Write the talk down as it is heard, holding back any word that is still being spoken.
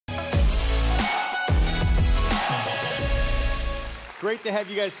Great to have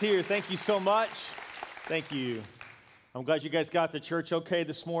you guys here. Thank you so much. Thank you. I'm glad you guys got to church okay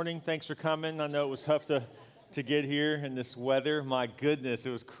this morning. Thanks for coming. I know it was tough to get here in this weather. My goodness, it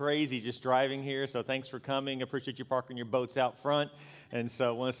was crazy just driving here. So thanks for coming. I appreciate you parking your boats out front. And so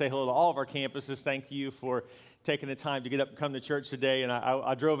I want to say hello to all of our campuses. Thank you for taking the time to get up and come to church today. And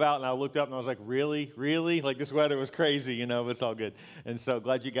I drove out and I looked up and I was like, really? Like this weather was crazy, but it's all good. And so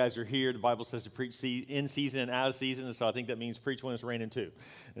glad you guys are here. The Bible says to preach in season and out of season. And so I think that means preach when it's raining too.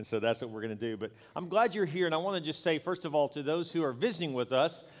 And so that's what we're going to do. But I'm glad you're here. And I want to just say, first of all, to those who are visiting with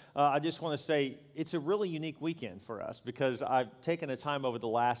us, I just want to say it's a really unique weekend for us because I've taken the time over the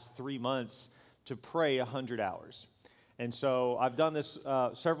last 3 months to pray 100 hours. And so I've done this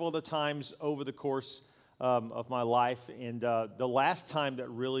several of the times over the course of my life. And the last time that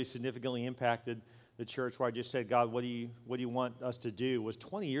really significantly impacted the church where I just said, God, what do you want us to do was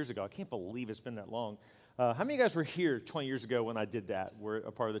 20 years ago. I can't believe it's been that long. How many of you guys were here 20 years ago when I did that? Were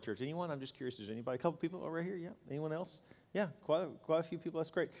a part of the church? Anyone? I'm just curious. Is anybody? A couple people over here? Yeah. Anyone else? Yeah, quite a few people.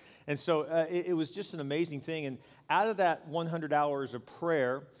 That's great. And so it was just an amazing thing. And out of that 100 hours of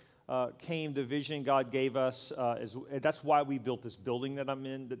prayer came the vision God gave us. That's why we built this building that I'm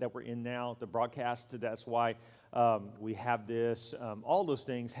in, that we're in now, the broadcast. That's why we have this. All those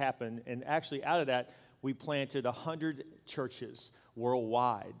things happened. And actually out of that, we planted 100 churches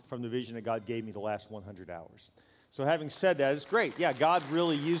worldwide from the vision that God gave me the last 100 hours. So having said that, it's great. Yeah, God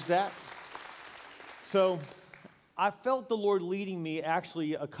really used that. So I felt the Lord leading me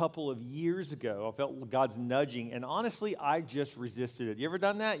actually a couple of years ago. I felt God's nudging, and honestly, I just resisted it. You ever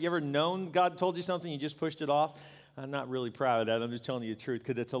done that? You ever known God told you something, you just pushed it off? I'm not really proud of that. I'm just telling you the truth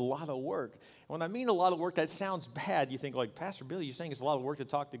because it's a lot of work. And when I mean a lot of work, that sounds bad. You think like, Pastor Bill, you're saying it's a lot of work to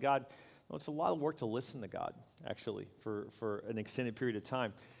talk to God. No, it's a lot of work to listen to God, actually, for an extended period of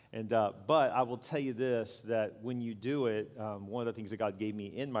time. And but I will tell you this, that when you do it, one of the things that God gave me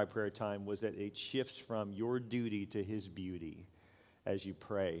in my prayer time was that it shifts from your duty to his beauty as you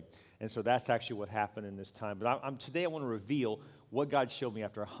pray. And so that's actually what happened in this time. But today I want to reveal what God showed me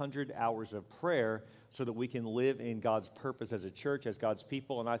after 100 hours of prayer so that we can live in God's purpose as a church, as God's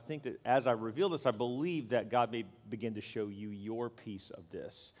people. And I think that as I reveal this, I believe that God may begin to show you your piece of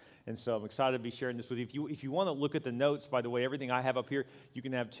this. And so I'm excited to be sharing this with you. If you want to look at the notes, by the way, everything I have up here, you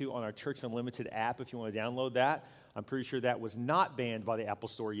can have too on our Church Unlimited app if you want to download that. I'm pretty sure that was not banned by the Apple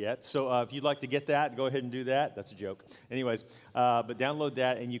Store yet. So if you'd like to get that, go ahead and do that. That's a joke. Anyways, but download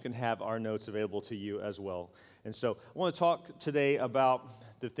that and you can have our notes available to you as well. And so I want to talk today about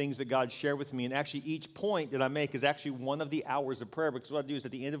the things that God shared with me. And actually each point that I make is actually one of the hours of prayer, because what I do is at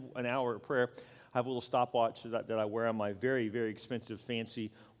the end of an hour of prayer, I have a little stopwatch that I wear on my very, very expensive,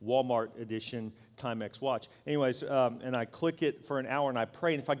 fancy Walmart edition Timex watch. Anyways, and I click it for an hour and I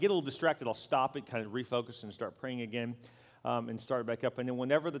pray. And if I get a little distracted, I'll stop it, kind of refocus and start praying again and start back up. And then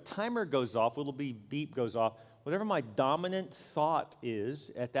whenever the timer goes off, a little beep goes off, whatever my dominant thought is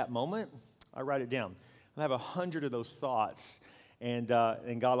at that moment, I write it down. I have 100 of those thoughts. And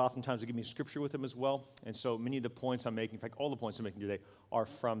God oftentimes will give me scripture with them as well. And so many of the points I'm making, in fact, all the points I'm making today are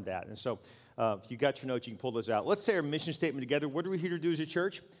from that. And so if you got your notes, you can pull those out. Let's say our mission statement together. What are we here to do as a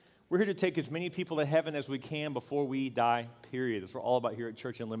church? We're here to take as many people to heaven as we can before we die, period. That's what we're all about here at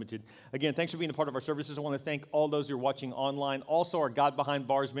Church Unlimited. Again, thanks for being a part of our services. I want to thank all those who are watching online. Also, our God Behind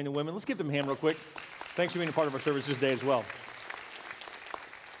Bars men and women. Let's give them a hand real quick. Thanks for being a part of our services today as well.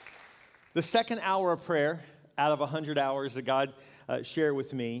 The second hour of prayer out of 100 hours that God shared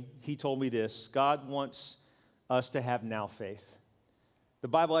with me, he told me this: God wants us to have now faith. The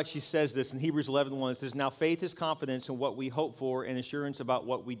Bible actually says this in Hebrews 11:1. It says, now faith is confidence in what we hope for and assurance about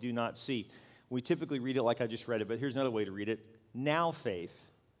what we do not see. We typically read it like I just read it, but here's another way to read it. Now faith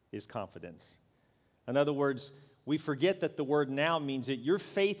is confidence. In other words, we forget that the word now means that your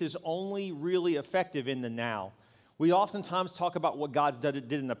faith is only really effective in the now. We oftentimes talk about what God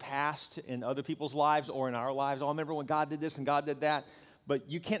did in the past in other people's lives or in our lives. Oh, I remember when God did this and God did that. But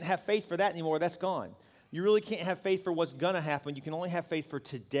you can't have faith for that anymore. That's gone. You really can't have faith for what's going to happen. You can only have faith for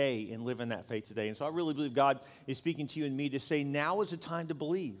today and live in that faith today. And so I really believe God is speaking to you and me to say now is the time to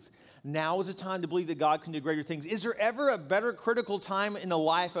believe. Now is the time to believe that God can do greater things. Is there ever a better critical time in the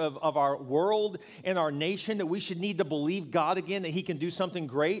life of our world and our nation that we should need to believe God again, that he can do something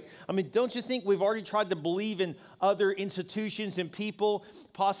great? I mean, don't you think we've already tried to believe in other institutions and people?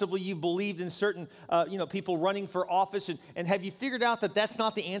 Possibly you've believed in certain people running for office. And have you figured out that that's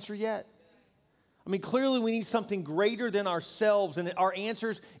not the answer yet? I mean, clearly we need something greater than ourselves. And our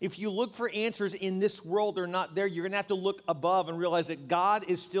answers, if you look for answers in this world, they're not there. You're going to have to look above and realize that God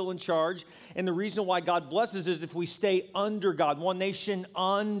is still in charge. And the reason why God blesses is if we stay under God, one nation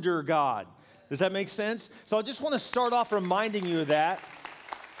under God. Does that make sense? So I just want to start off reminding you of that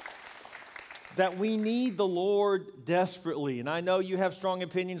we need the Lord desperately. And I know you have strong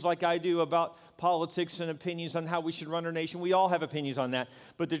opinions like I do about politics and opinions on how we should run our nation. We all have opinions on that.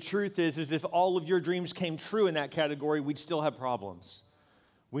 But the truth is if all of your dreams came true in that category, we'd still have problems.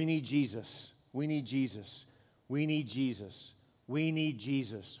 We need Jesus. We need Jesus. We need Jesus. We need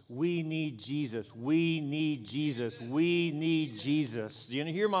Jesus. We need Jesus. We need Jesus. We need Jesus. Do you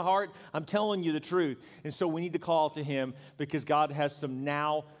hear my heart? I'm telling you the truth. And so we need to call to him because God has some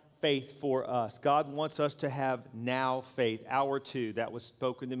now faith for us. God wants us to have now faith. Hour 2, that was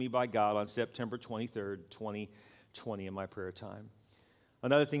spoken to me by God on September 23rd, 2020 in my prayer time.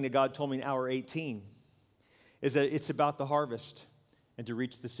 Another thing that God told me in hour 18 is that it's about the harvest and to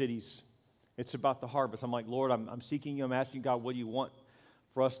reach the cities. It's about the harvest. I'm like, Lord, I'm seeking you. I'm asking God, what do you want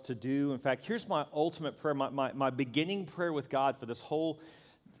for us to do? In fact, here's my ultimate prayer. My beginning prayer with God for this whole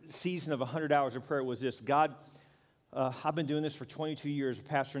season of 100 hours of prayer was this. God, I've been doing this for 22 years,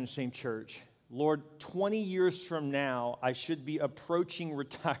 pastor in the same church. Lord, 20 years from now, I should be approaching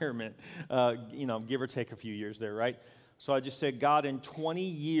retirement, give or take a few years there, right? So I just said, God, in 20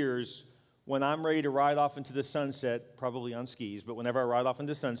 years, when I'm ready to ride off into the sunset, probably on skis, but whenever I ride off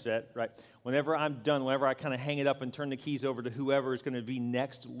into the sunset, right? Whenever I'm done, whenever I kind of hang it up and turn the keys over to whoever is going to be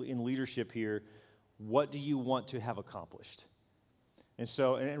next in leadership here, what do you want to have accomplished? And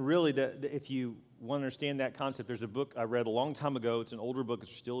so, and really, if you want to understand that concept, there's a book I read a long time ago. It's an older book.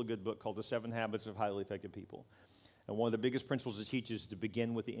 It's still a good book called The 7 Habits of Highly Effective People. And one of the biggest principles it teaches is to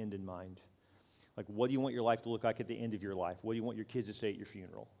begin with the end in mind. Like, what do you want your life to look like at the end of your life? What do you want your kids to say at your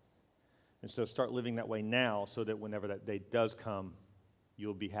funeral? And so start living that way now so that whenever that day does come,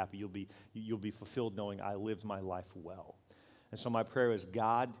 you'll be happy. You'll be fulfilled knowing I lived my life well. And so my prayer is,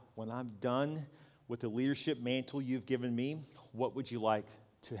 God, when I'm done with the leadership mantle you've given me, what would you like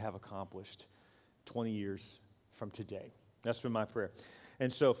to have accomplished 20 years from today? That's been my prayer.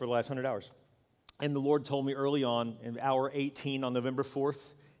 And so for the last 100 hours. And the Lord told me early on in hour 18 on November 4th,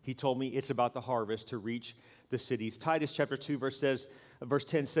 he told me it's about the harvest to reach the cities. Titus chapter 2 verse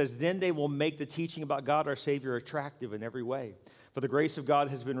 10 says, then they will make the teaching about God our Savior attractive in every way. For the grace of God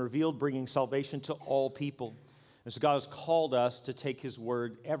has been revealed, bringing salvation to all people. And so God has called us to take his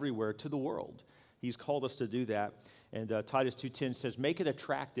word everywhere to the world. He's called us to do that. And Titus 2:10 says, make it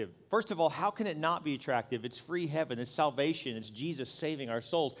attractive. First of all, how can it not be attractive? It's free heaven. It's salvation. It's Jesus saving our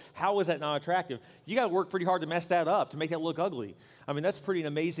souls. How is that not attractive? You got to work pretty hard to mess that up, to make that look ugly. I mean, that's pretty an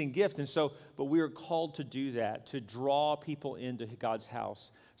amazing gift. And so, but we are called to do that, to draw people into God's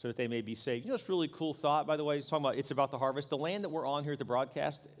house so that they may be saved. You know, it's a really cool thought, by the way. It's talking about it's about the harvest. The land that we're on here at the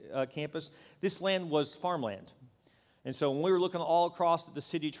broadcast campus, this land was farmland. And so when we were looking all across the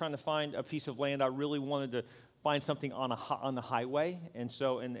city trying to find a piece of land, I really wanted to find something on the highway. And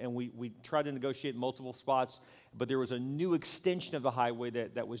so, and we tried to negotiate multiple spots, but there was a new extension of the highway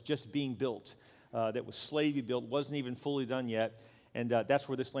that was just being built, that was slated to be built, wasn't even fully done yet. And that's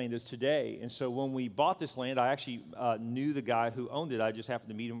where this land is today. And so when we bought this land, I actually knew the guy who owned it. I just happened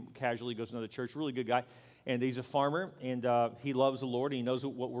to meet him casually. He goes to another church, really good guy. And he's a farmer, and he loves the Lord, and he knows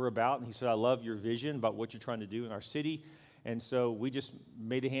what we're about. And he said, I love your vision about what you're trying to do in our city. And so we just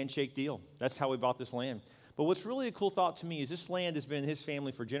made a handshake deal. That's how we bought this land. But what's really a cool thought to me is this land has been his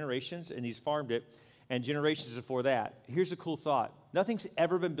family for generations, and he's farmed it, and generations before that. Here's a cool thought. Nothing's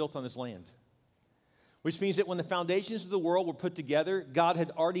ever been built on this land, which means that when the foundations of the world were put together, God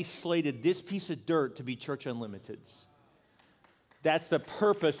had already slated this piece of dirt to be Church Unlimited's. That's the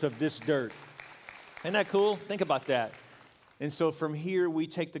purpose of this dirt. Isn't that cool? Think about that. And so from here, we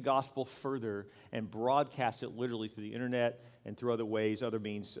take the gospel further and broadcast it literally through the internet and through other ways, other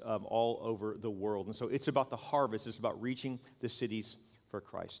means, all over the world. And so it's about the harvest. It's about reaching the cities for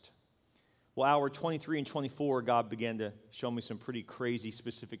Christ. Well, hour 23 and 24, God began to show me some pretty crazy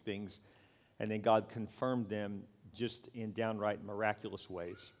specific things. And then God confirmed them just in downright miraculous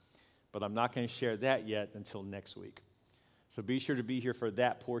ways. But I'm not going to share that yet until next week. So be sure to be here for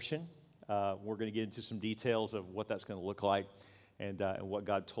that portion. We're going to get into some details of what that's going to look like and what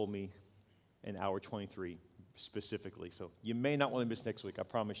God told me in hour 23 specifically. So you may not want to miss next week. I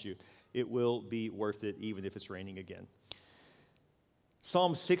promise you. It will be worth it even if it's raining again.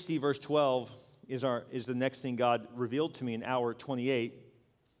 Psalm 60 verse 12 is the next thing God revealed to me in hour 28.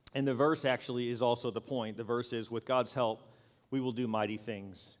 And the verse actually is also the point. The verse is, with God's help, we will do mighty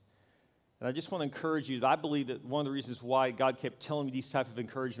things. And I just want to encourage you that I believe that one of the reasons why God kept telling me these type of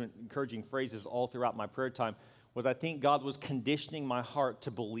encouraging phrases all throughout my prayer time was I think God was conditioning my heart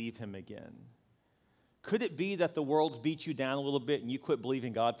to believe him again. Could it be that the world's beat you down a little bit and you quit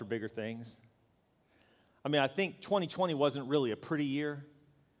believing God for bigger things? I mean, I think 2020 wasn't really a pretty year.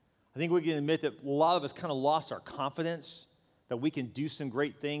 I think we can admit that a lot of us kind of lost our confidence that we can do some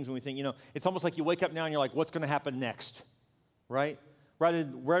great things when we think, it's almost like you wake up now and you're like, what's going to happen next, right?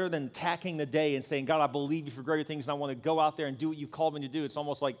 Rather than attacking the day and saying, God, I believe you for greater things, and I want to go out there and do what you've called me to do. It's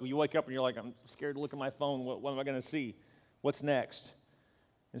almost like you wake up and you're like, I'm scared to look at my phone. What am I going to see? What's next?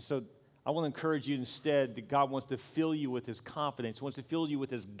 And so I want to encourage you instead that God wants to fill you with his confidence. He wants to fill you with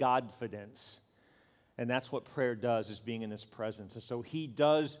his Godfidence. And that's what prayer does, is being in his presence. And so he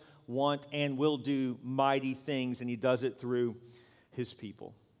does want and will do mighty things, and he does it through his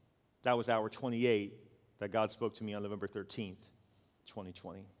people. That was hour 28 that God spoke to me on November 13th,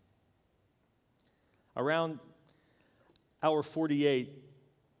 2020. Around hour 48,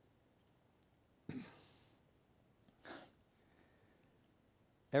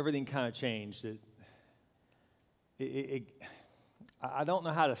 everything kind of changed. I don't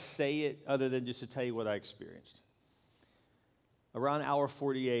know how to say it other than just to tell you what I experienced. Around hour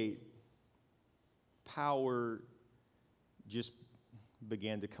 48, power just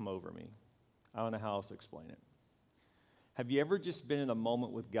began to come over me. I don't know how else to explain it. Have you ever just been in a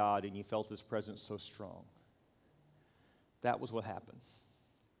moment with God and you felt his presence so strong? That was what happened.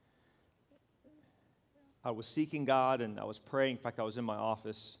 I was seeking God and I was praying. In fact, I was in my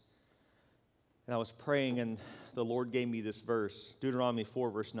office and I was praying, and the Lord gave me this verse, Deuteronomy 4,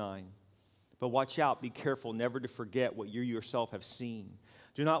 verse 9. But watch out, be careful never to forget what you yourself have seen.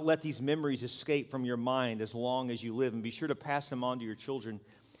 Do not let these memories escape from your mind as long as you live, and be sure to pass them on to your children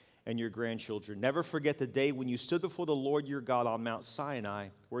and your grandchildren. Never forget the day when you stood before the Lord your God on Mount Sinai,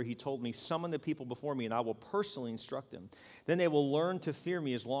 where he told me, summon the people before me, and I will personally instruct them. Then they will learn to fear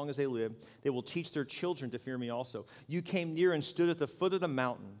me as long as they live. They will teach their children to fear me also. You came near and stood at the foot of the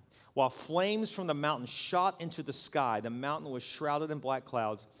mountain, while flames from the mountain shot into the sky. The mountain was shrouded in black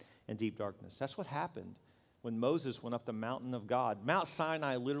clouds and deep darkness. That's what happened when Moses went up the mountain of God. Mount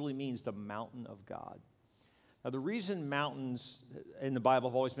Sinai literally means the mountain of God. Now, the reason mountains in the Bible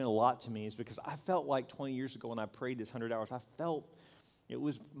have always meant a lot to me is because I felt like 20 years ago when I prayed this 100 hours, I felt it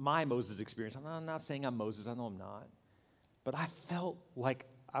was my Moses experience. I'm not saying I'm Moses. I know I'm not. But I felt like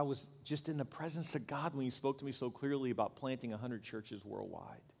I was just in the presence of God when he spoke to me so clearly about planting 100 churches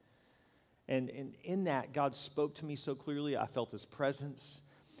worldwide. And in that, God spoke to me so clearly. I felt his presence.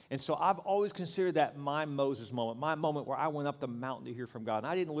 And so I've always considered that my Moses moment, my moment where I went up the mountain to hear from God. And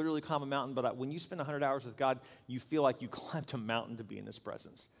I didn't literally climb a mountain, but when you spend 100 hours with God, you feel like you climbed a mountain to be in his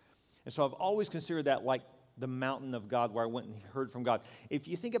presence. And so I've always considered that like the mountain of God where I went and heard from God. If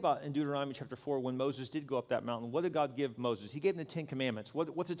you think about in Deuteronomy chapter 4, when Moses did go up that mountain, what did God give Moses? He gave him the 10 Commandments.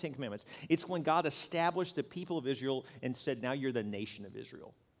 What's the 10 Commandments? It's when God established the people of Israel and said, now you're the nation of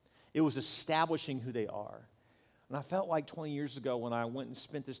Israel. It was establishing who they are. And I felt like 20 years ago when I went and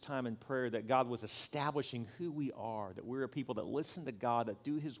spent this time in prayer that God was establishing who we are, that we're a people that listen to God, that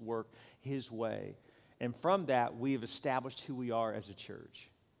do his work his way. And from that, we have established who we are as a church.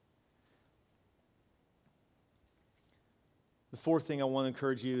 The fourth thing I want to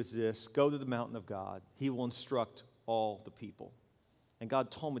encourage you is this: go to the mountain of God. He will instruct all the people. And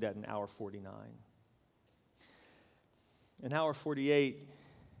God told me that in hour 49. In hour 48,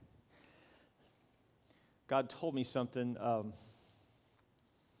 God told me something. I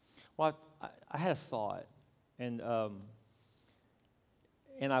had a thought, and I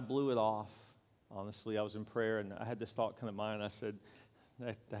blew it off. Honestly, I was in prayer, and I had this thought come to mind. And I said,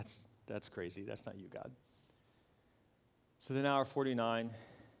 "That's crazy. That's not you, God." So then, hour 49,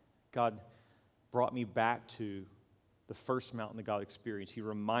 God brought me back to the first mountain that God experienced. He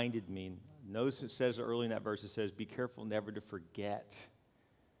reminded me. Notice it says early in that verse, it says, "Be careful never to forget."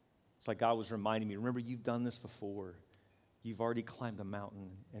 It's like God was reminding me, remember, you've done this before. You've already climbed the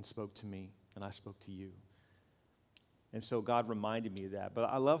mountain and spoke to me, and I spoke to you. And so God reminded me of that. But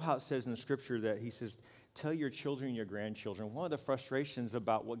I love how it says in the scripture that he says, tell your children and your grandchildren. One of the frustrations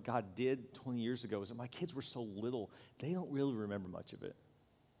about what God did 20 years ago is that my kids were so little, they don't really remember much of it.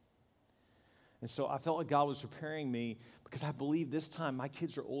 And so I felt like God was preparing me because I believe this time my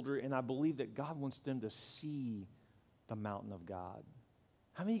kids are older, and I believe that God wants them to see the mountain of God.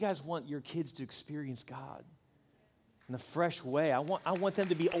 How many of you guys want your kids to experience God in a fresh way? I want them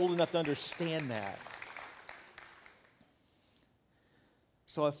to be old enough to understand that.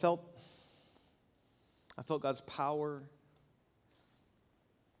 So I felt God's power.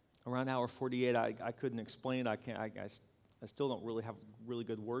 Around hour 48, I couldn't explain. I still don't really have really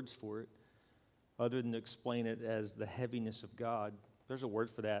good words for it, other than to explain it as the heaviness of God. There's a word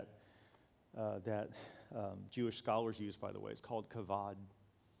for that that Jewish scholars use, by the way. It's called kavod.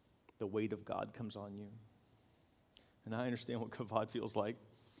 The weight of God comes on you. And I understand what kavod feels like.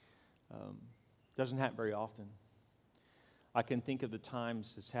 Doesn't happen very often. I can think of the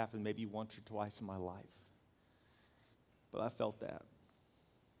times it's happened maybe once or twice in my life. But I felt that.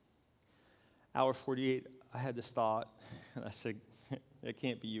 Hour 48, I had this thought, and I said, it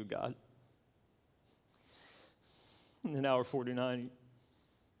can't be you, God. And then hour 49,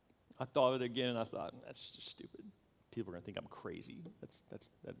 I thought of it again, and I thought, that's just stupid. People are going to think I'm crazy.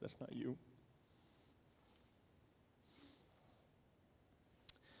 That's not you.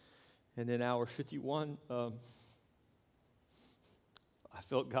 And then hour 51, I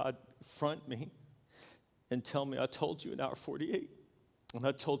felt God front me and tell me, I told you in hour 48, and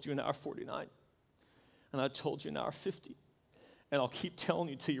I told you in hour 49, and I told you in hour 50, and I'll keep telling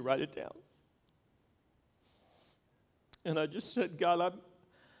you till you write it down. And I just said, God,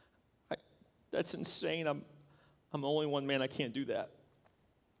 that's insane. I'm only one man. I can't do that.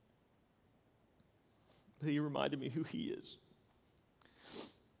 But he reminded me who he is.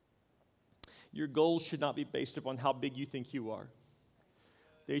 Your goals should not be based upon how big you think you are.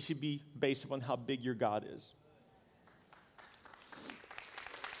 They should be based upon how big your God is.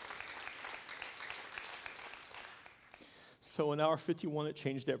 So in hour 51, it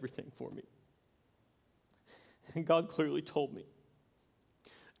changed everything for me. And God clearly told me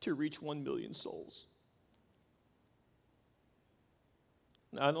to reach 1 million souls.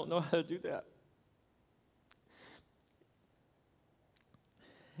 Now, I don't know how to do that.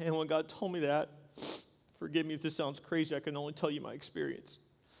 And when God told me that, forgive me if this sounds crazy, I can only tell you my experience.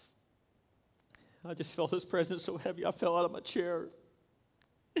 I just felt his presence so heavy, I fell out of my chair.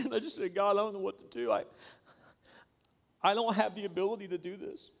 And I just said, God, I don't know what to do. I don't have the ability to do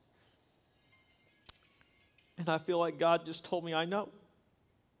this. And I feel like God just told me, I know.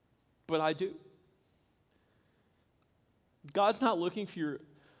 But I do. God's not looking for your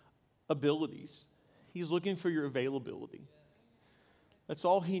abilities. He's looking for your availability. That's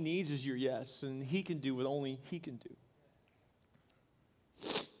all he needs is your yes, and he can do what only he can do.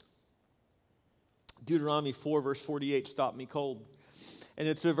 Deuteronomy 4, verse 48 stopped me cold. And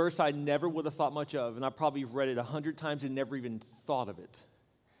it's a verse I never would have thought much of, and I probably read it 100 times and never even thought of it.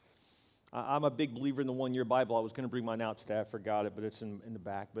 I'm a big believer in the one-year Bible. I was going to bring mine out today. I forgot it, but it's in the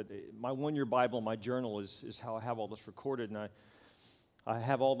back. But my one-year Bible, my journal is how I have all this recorded, and I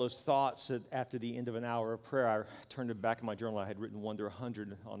have all those thoughts that after the end of an hour of prayer, I turned it back in my journal. I had written 1 to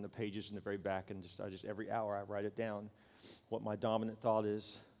 100 on the pages in the very back, and I just every hour I write it down, what my dominant thought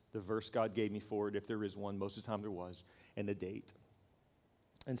is, the verse God gave me for it, if there is one, most of the time there was, and the date.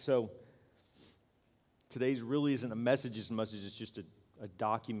 And so today's really isn't a message as much as it's just a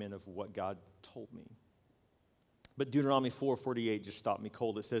document of what God told me. But Deuteronomy 4:48 just stopped me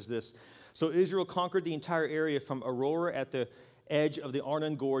cold. It says this: so Israel conquered the entire area from Aurora at the edge of the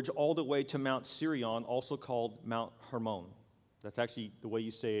Arnon Gorge all the way to Mount Sirion, also called Mount Hermon. That's actually the way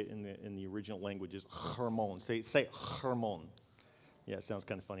you say it in the original language is Hermon. Say Hermon. Yeah, it sounds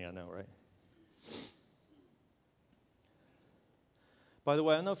kind of funny, I know, right? By the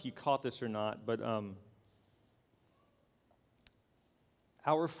way, I don't know if you caught this or not, but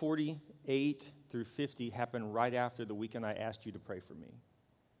hour 48 through 50 happened right after the weekend I asked you to pray for me.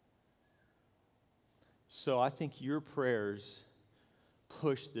 So I think your prayers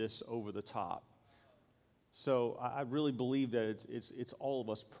push this over the top. So I really believe that it's all of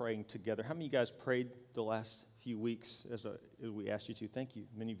us praying together. How many of you guys prayed the last few weeks as we asked you to? Thank you.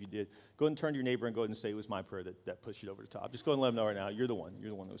 Many of you did. Go ahead and turn to your neighbor and go ahead and say it was my prayer that pushed it over the top. Just go ahead and let them know right now. You're the one.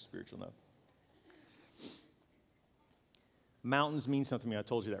 You're the one that was spiritual enough. Mountains mean something to me. I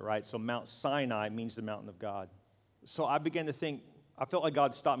told you that, right? So Mount Sinai means the mountain of God. So I began to think, I felt like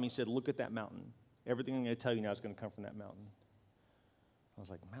God stopped me and said, look at that mountain. Everything I'm going to tell you now is going to come from that mountain. I was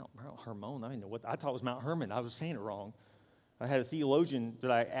like, Mount Hermon? I didn't know what. I thought it was Mount Hermon. I was saying it wrong. I had a theologian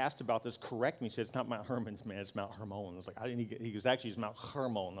that I asked about this correct me. He said, it's not Mount Hermon, man, it's Mount Hermon. I was like, he goes, actually, it's Mount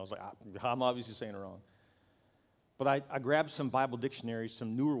Hermon. I was like, I'm obviously saying it wrong. But I grabbed some Bible dictionaries,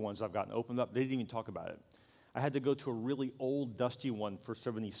 some newer ones I've gotten, opened up. They didn't even talk about it. I had to go to a really old, dusty one for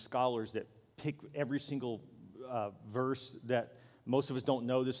some of these scholars that pick every single verse that most of us don't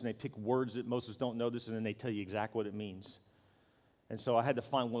know this, and they pick words that most of us don't know this, and then they tell you exactly what it means. And so I had to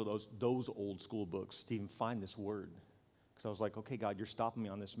find one of those old school books to even find this word. Because I was like, okay, God, you're stopping me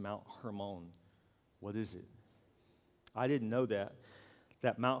on this Mount Hermon. What is it? I didn't know that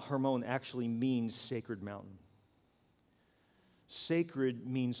Mount Hermon actually means sacred mountain. Sacred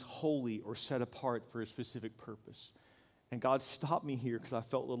means holy or set apart for a specific purpose. And God stopped me here because I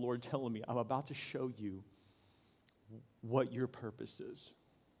felt the Lord telling me, I'm about to show you what your purpose is.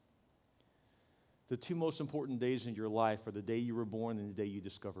 The two most important days in your life are the day you were born and the day you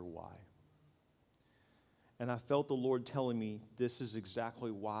discover why. And I felt the Lord telling me, this is exactly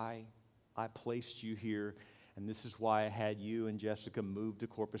why I placed you here. And this is why I had you and Jessica move to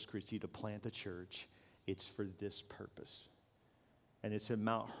Corpus Christi to plant a church. It's for this purpose. And it's in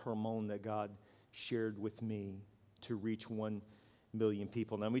Mount Hermon that God shared with me to reach 1 million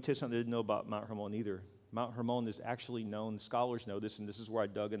people. Now, let me tell you something I didn't know about Mount Hermon either. Mount Hermon is actually known, scholars know this, and this is where I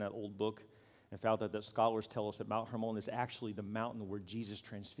dug in that old book and found out that scholars tell us that Mount Hermon is actually the mountain where Jesus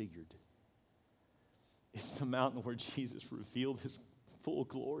transfigured. It's the mountain where Jesus revealed his full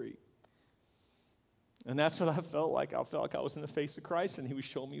glory. And that's what I felt like. I felt like I was in the face of Christ, and he was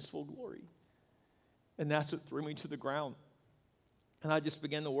showing me his full glory. And that's what threw me to the ground. And I just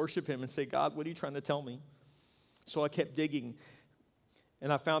began to worship him and say, God, what are you trying to tell me? So I kept digging.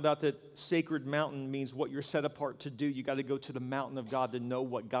 And I found out that sacred mountain means what you're set apart to do. You got to go to the mountain of God to know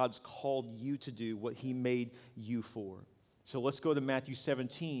what God's called you to do, what he made you for. So let's go to Matthew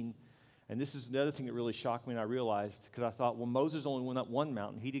 17. And this is the other thing that really shocked me, and I realized, because I thought, well, Moses only went up one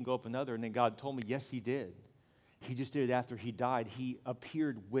mountain. He didn't go up another. And then God told me, yes, he did. He just did it after he died. He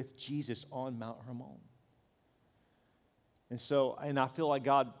appeared with Jesus on Mount Hermon. And I feel like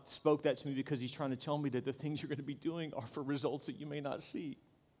God spoke that to me because he's trying to tell me that the things you're going to be doing are for results that you may not see.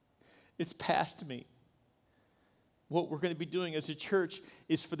 It's past me. What we're going to be doing as a church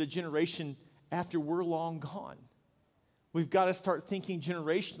is for the generation after we're long gone. We've got to start thinking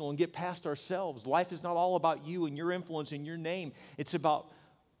generational and get past ourselves. Life is not all about you and your influence and your name. It's about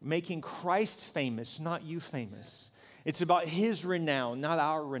making Christ famous, not you famous. It's about his renown, not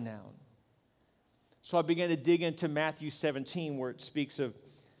our renown. So I began to dig into Matthew 17, where it speaks of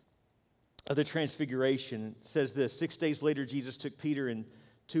the transfiguration. It says this: 6 days later, Jesus took Peter and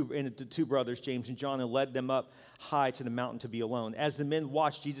the two brothers, James and John, and led them up high to the mountain to be alone. As the men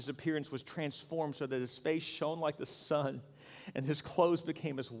watched, Jesus' appearance was transformed so that his face shone like the sun, and his clothes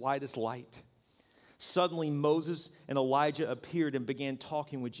became as white as light. Suddenly, Moses and Elijah appeared and began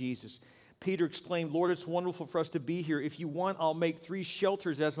talking with Jesus. Peter exclaimed, Lord, it's wonderful for us to be here. If you want, I'll make 3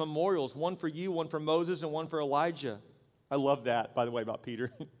 shelters as memorials, one for you, one for Moses, and one for Elijah. I love that, by the way, about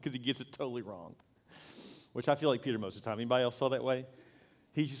Peter, because he gets it totally wrong, which I feel like Peter most of the time. Anybody else feel that way?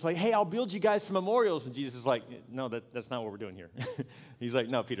 He's just like, hey, I'll build you guys some memorials. And Jesus is like, no, that's not what we're doing here. He's like,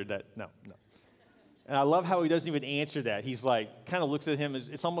 no, Peter, no. And I love how he doesn't even answer that. He's like, kind of looks at him as,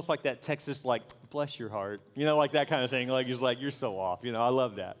 it's almost like that Texas, like, bless your heart. You know, like that kind of thing. Like, he's like, you're so off. You know, I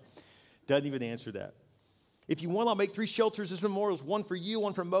love that. Doesn't even answer that. If you want, I'll make 3 shelters as memorials, one for you,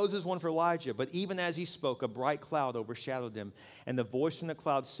 one for Moses, one for Elijah. But even as he spoke, a bright cloud overshadowed them. And the voice from the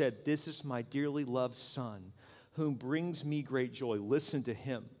cloud said, this is my dearly loved son, whom brings me great joy. Listen to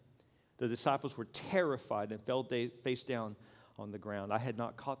him. The disciples were terrified and fell face down on the ground. I had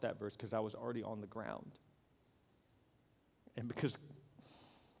not caught that verse because I was already on the ground. And because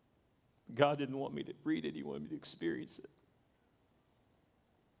God didn't want me to read it, he wanted me to experience it.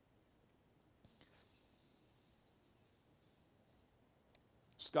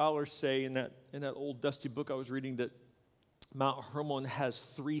 Scholars say in that old dusty book I was reading that Mount Hermon has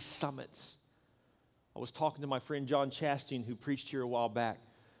 3 summits. I was talking to my friend John Chastain, who preached here a while back.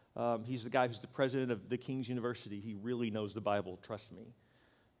 He's the guy who's the president of the King's University. He really knows the Bible, trust me.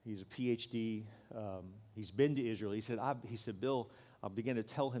 He's a PhD. He's been to Israel. He said, Bill, I began to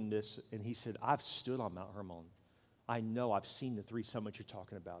tell him this, and he said, I've stood on Mount Hermon. I know I've seen the 3 summits you're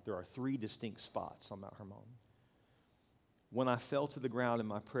talking about. There are 3 distinct spots on Mount Hermon. When I fell to the ground in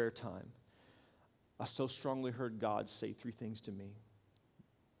my prayer time, I so strongly heard God say 3 things to me.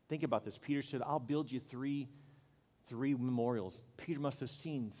 Think about this. Peter said, I'll build you 3 memorials. Peter must have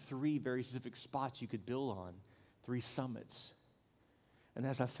seen 3 very specific spots you could build on, 3 summits. And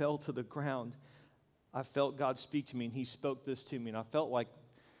as I fell to the ground, I felt God speak to me, and he spoke this to me, and I felt like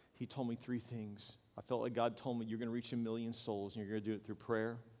he told me 3 things. I felt like God told me, you're going to reach 1 million souls, and you're going to do it through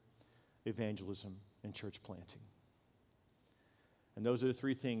prayer, evangelism, and church planting. And those are the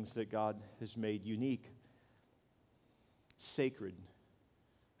 3 things that God has made unique, sacred,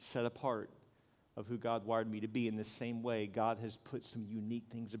 set apart of who God wired me to be. In the same way, God has put some unique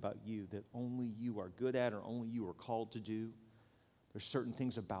things about you that only you are good at or only you are called to do. There's certain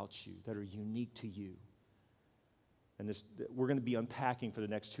things about you that are unique to you. And we're going to be unpacking for the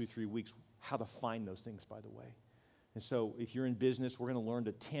next 2-3 weeks how to find those things, by the way. And so if you're in business, we're going to learn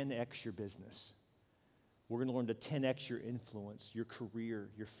to 10x your business. We're going to learn to 10x your influence, your career,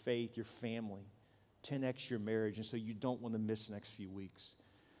 your faith, your family, 10x your marriage. And so you don't want to miss the next few weeks.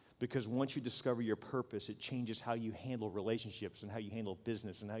 Because once you discover your purpose, it changes how you handle relationships and how you handle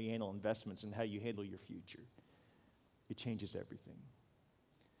business and how you handle investments and how you handle your future. It changes everything.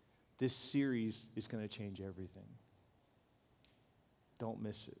 This series is going to change everything. Don't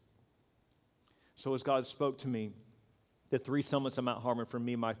miss it. So as God spoke to me, the 3 summits of Mount Hermon, for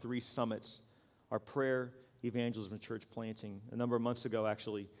me, my 3 summits are prayer, evangelism and church planting. A number of months ago,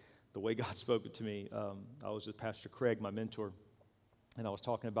 actually, the way God spoke it to me, I was with Pastor Craig, my mentor, and I was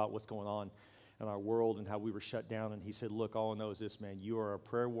talking about what's going on in our world and how we were shut down. And he said, look, all I know is this, man, you are a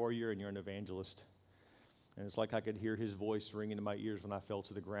prayer warrior and you're an evangelist. And it's like I could hear his voice ringing in my ears when I fell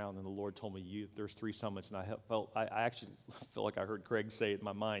to the ground. And the Lord told me, there's 3 summits. And I actually felt like I heard Craig say it in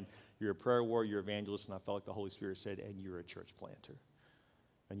my mind. You're a prayer warrior, you're an evangelist. And I felt like the Holy Spirit said, and you're a church planter.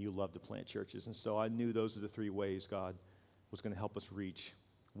 And you love to plant churches. And so I knew those were the 3 ways God was going to help us reach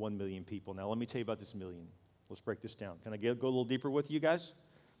 1 million people. Now, let me tell you about this million. Let's break this down. Can I go a little deeper with you guys?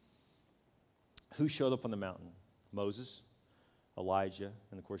 Who showed up on the mountain? Moses, Elijah,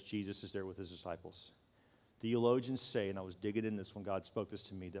 and of course, Jesus is there with his disciples. Theologians say, and I was digging in this when God spoke this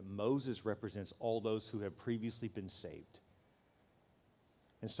to me, that Moses represents all those who have previously been saved.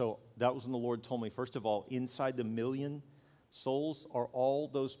 And so that was when the Lord told me, first of all, inside the million souls are all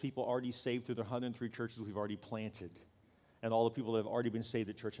those people already saved through the 103 churches we've already planted, and all the people that have already been saved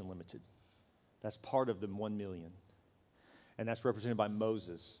at Church Unlimited. That's part of the 1 million. And that's represented by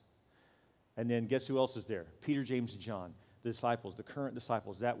Moses. And then guess who else is there? Peter, James, and John, the disciples, the current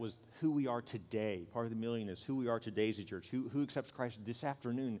disciples. That was who we are today. Part of the million is who we are today as a church. Who accepts Christ this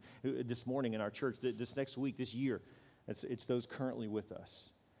afternoon, this morning in our church, this next week, this year. It's those currently with us.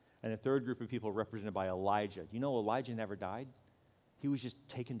 And a third group of people represented by Elijah. You know, Elijah never died. He was just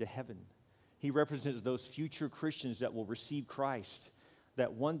taken to heaven. He represents those future Christians that will receive Christ,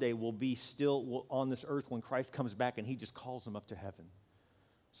 that one day will be still on this earth when Christ comes back and he just calls them up to heaven.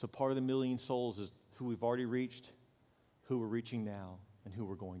 So part of the million souls is who we've already reached, who we're reaching now, and who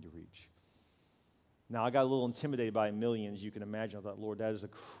we're going to reach. Now, I got a little intimidated by millions, you can imagine. I thought, Lord, that is a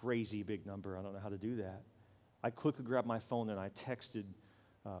crazy big number. I don't know how to do that. I quickly grabbed my phone and I texted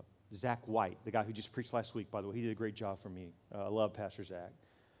Zach White, the guy who just preached last week, by the way. He did a great job for me. I love Pastor Zach.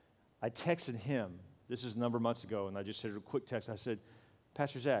 I texted him, this is a number of months ago, and I just said a quick text. I said,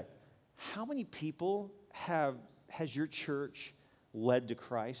 Pastor Zach, how many people has your church led to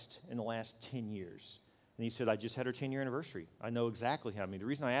Christ in the last 10 years? And he said, I just had our 10-year anniversary. I know exactly how many. The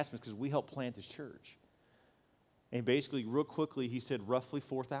reason I asked him is because we helped plant this church. And basically, real quickly, he said roughly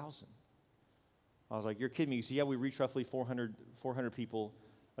 4,000. I was like, you're kidding me. He said, yeah, we reach roughly 400 people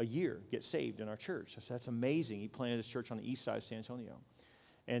a year get saved in our church. I said, that's amazing. He planted his church on the east side of San Antonio.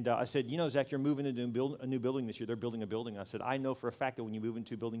 And I said, you know, Zach, you're moving into a new building this year. They're building a building. I said, I know for a fact that when you move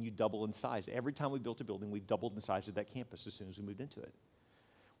into a building, you double in size. Every time we built a building, we've doubled in size of that campus as soon as we moved into it,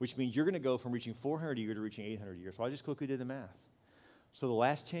 which means you're going to go from reaching 400 a year to reaching 800 a year. So I just quickly did the math. So the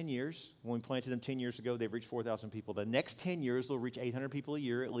last 10 years, when we planted them 10 years ago, they've reached 4,000 people. The next 10 years, they'll reach 800 people a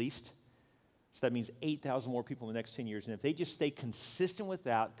year at least. So that means 8,000 more people in the next 10 years. And if they just stay consistent with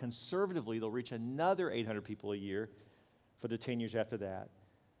that, conservatively, they'll reach another 800 people a year for the 10 years after that,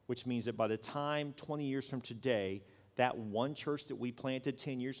 which means that by the time 20 years from today, that one church that we planted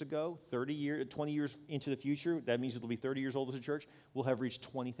 10 years ago, 20 years into the future, that means it'll be 30 years old as a church, we'll have reached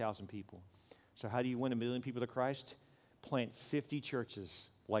 20,000 people. So how do you win 1 million people to Christ? Plant 50 churches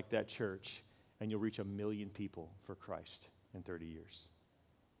like that church, and you'll reach 1 million people for Christ in 30 years.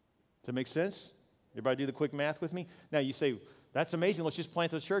 Does that make sense? Everybody do the quick math with me? Now you say, that's amazing, let's just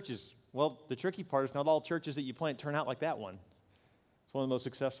plant those churches. Well, the tricky part is not all churches that you plant turn out like that one. It's one of the most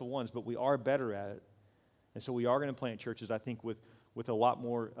successful ones, but we are better at it. And so we are going to plant churches, I think, with a lot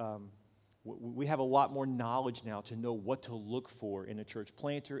more, we have a lot more knowledge now to know what to look for in a church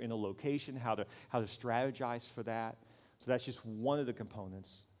planter, in a location, how to strategize for that. So that's just one of the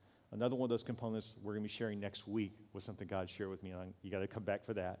components. Another one of those components we're going to be sharing next week was something God shared with me, and you got to come back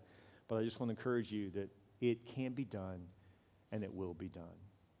for that. But I just want to encourage you that it can be done, and it will be done.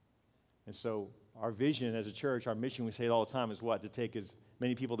 And so our vision as a church, our mission, we say it all the time, is what? To take as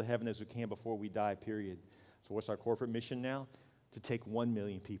many people to heaven as we can before we die, period. So what's our corporate mission now? To take 1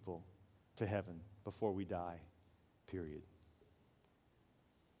 million people to heaven before we die, period.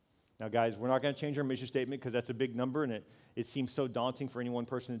 Now, guys, we're not going to change our mission statement because that's a big number, and it seems so daunting for any one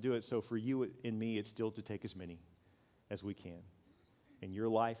person to do it. So for you and me, it's still to take as many as we can. In your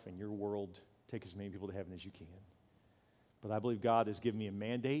life, in your world, take as many people to heaven as you can. But I believe God has given me a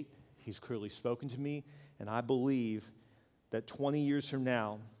mandate. He's clearly spoken to me, and I believe that 20 years from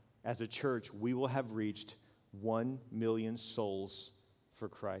now, as a church, we will have reached 1 million souls for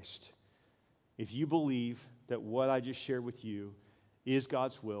Christ. If you believe that what I just shared with you is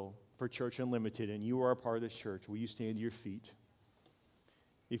God's will for Church Unlimited, and you are a part of this church, will you stand to your feet?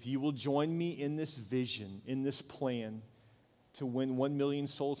 If you will join me in this vision, in this plan to win 1 million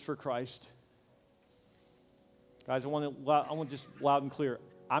souls for Christ, guys, I want just loud and clear.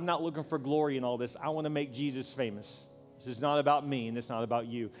 I'm not looking for glory in all this. I want to make Jesus famous. This is not about me, and it's not about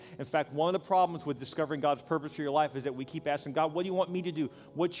you. In fact, one of the problems with discovering God's purpose for your life is that we keep asking God, what do you want me to do?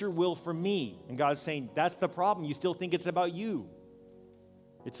 What's your will for me? And God's saying, that's the problem. You still think it's about you.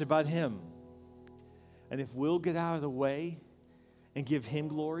 It's about him. And if we'll get out of the way and give him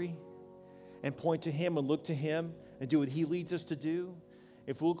glory and point to him and look to him and do what he leads us to do,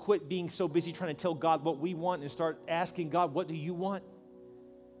 if we'll quit being so busy trying to tell God what we want and start asking God, what do you want?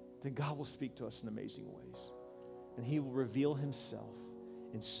 Then God will speak to us in amazing ways. And he will reveal himself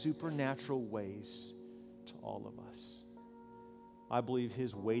in supernatural ways to all of us. I believe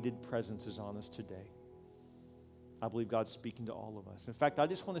his weighted presence is on us today. I believe God's speaking to all of us. In fact, I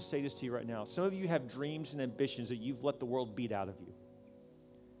just want to say this to you right now. Some of you have dreams and ambitions that you've let the world beat out of you.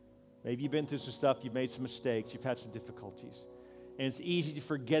 Maybe you've been through some stuff, you've made some mistakes, you've had some difficulties. And it's easy to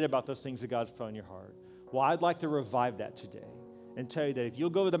forget about those things that God's put on your heart. Well, I'd like to revive that today and tell you that if you'll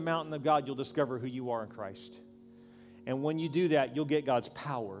go to the mountain of God, you'll discover who you are in Christ. And when you do that, you'll get God's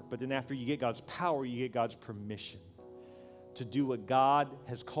power. But then after you get God's power, you get God's permission to do what God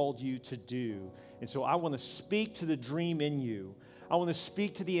has called you to do. And so I want to speak to the dream in you. I want to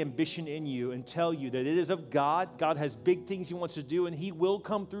speak to the ambition in you and tell you that it is of God. God has big things he wants to do, and he will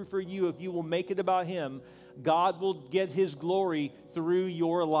come through for you if you will make it about him. God will get his glory through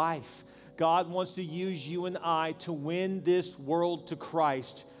your life. God wants to use you and I to win this world to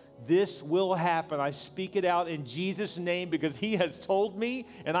Christ. This will happen. I speak it out in Jesus' name because he has told me,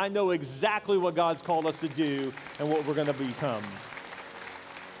 and I know exactly what God's called us to do and what we're going to become.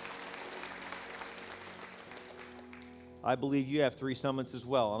 I believe you have 3 summons as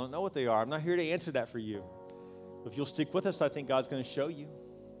well. I don't know what they are. I'm not here to answer that for you. If you'll stick with us, I think God's going to show you.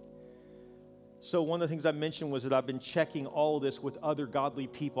 So one of the things I mentioned was that I've been checking all of this with other godly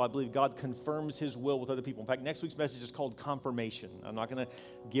people. I believe God confirms his will with other people. In fact, next week's message is called Confirmation. I'm not going to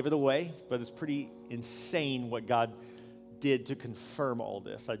give it away, but it's pretty insane what God did to confirm all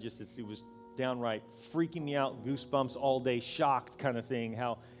this. It was downright freaking me out, goosebumps all day, shocked kind of thing,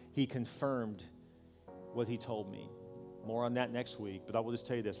 how he confirmed what he told me. More on that next week, but I will just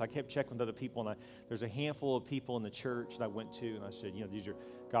tell you this. I kept checking with other people, and there's a handful of people in the church that I went to, and I said, these are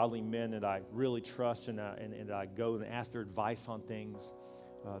godly men that I really trust, and I go and ask their advice on things.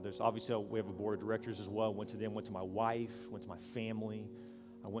 There's obviously, we have a board of directors as well. Went to them, went to my wife, went to my family.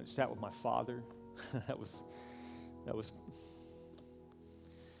 I went and sat with my father. that was.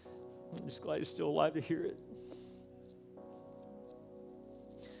 I'm just glad he's still alive to hear it.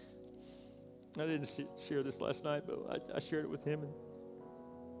 I didn't share this last night, but I shared it with him, and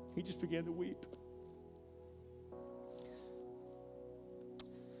he just began to weep.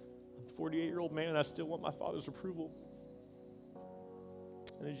 I'm a 48-year-old man, and I still want my father's approval.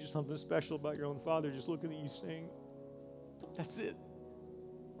 And there's just something special about your own father just looking at you saying, that's it.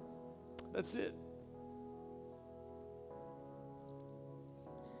 That's it.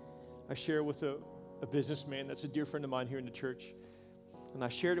 I share with a businessman that's a dear friend of mine here in the church. And I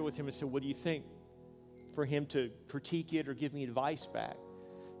shared it with him and said, what do you think? For him to critique it or give me advice back.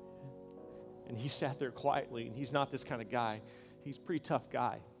 And he sat there quietly, and he's not this kind of guy. He's a pretty tough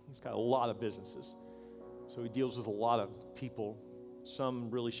guy. He's got a lot of businesses. So he deals with a lot of people,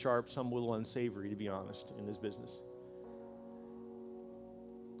 some really sharp, some a little unsavory, to be honest, in his business.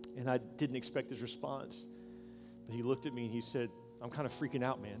 And I didn't expect his response. But he looked at me and he said, I'm kind of freaking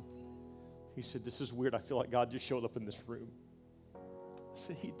out, man. He said, this is weird. I feel like God just showed up in this room. I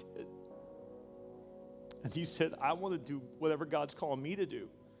said, he did. And he said, I want to do whatever God's calling me to do.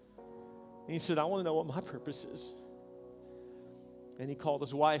 And he said, I want to know what my purpose is. And he called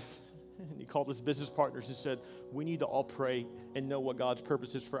his wife, and he called his business partners and said, we need to all pray and know what God's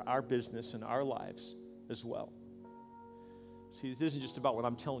purpose is for our business and our lives as well. See, this isn't just about what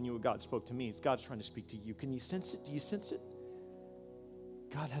I'm telling you what God spoke to me. It's God's trying to speak to you. Can you sense it? Do you sense it?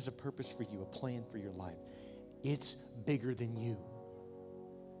 God has a purpose for you, a plan for your life. It's bigger than you.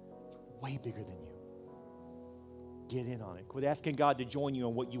 Way bigger than you. Get in on it. Quit asking God to join you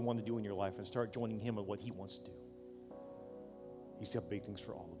on what you want to do in your life and start joining him on what he wants to do. He's got big things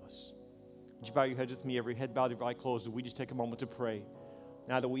for all of us. Would you bow your heads with me? Every head bowed, every eye closed. We just take a moment to pray.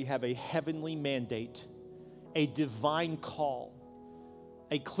 Now that we have a heavenly mandate, a divine call,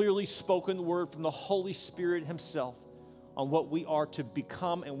 a clearly spoken word from the Holy Spirit himself on what we are to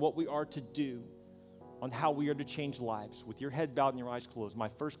become and what we are to do, on how we are to change lives. With your head bowed and your eyes closed, my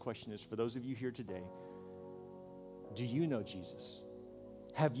first question is for those of you here today, do you know Jesus?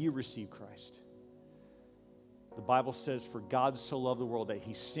 Have you received Christ? The Bible says, for God so loved the world that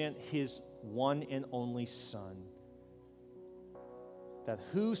he sent his one and only Son, that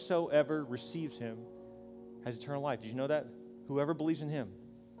whosoever receives him has eternal life. Did you know that? Whoever believes in him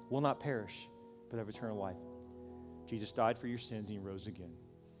will not perish, but have eternal life. Jesus died for your sins and he rose again.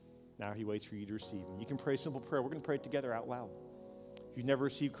 Now he waits for you to receive him. You can pray a simple prayer. We're going to pray it together out loud. If you've never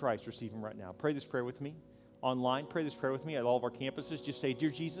received Christ, receive him right now. Pray this prayer with me. Online, pray this prayer with me at all of our campuses. Just say, Dear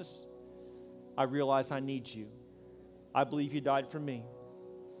Jesus, I realize I need you. I believe you died for me.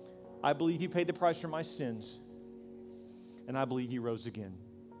 I believe you paid the price for my sins. And I believe you rose again.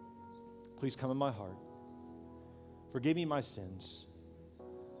 Please come in my heart. Forgive me my sins.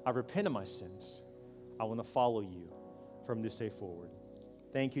 I repent of my sins. I want to follow you from this day forward.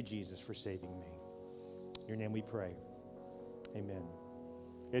 Thank you, Jesus, for saving me. In your name we pray. Amen.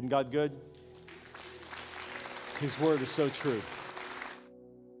 Isn't God good? His word is so true.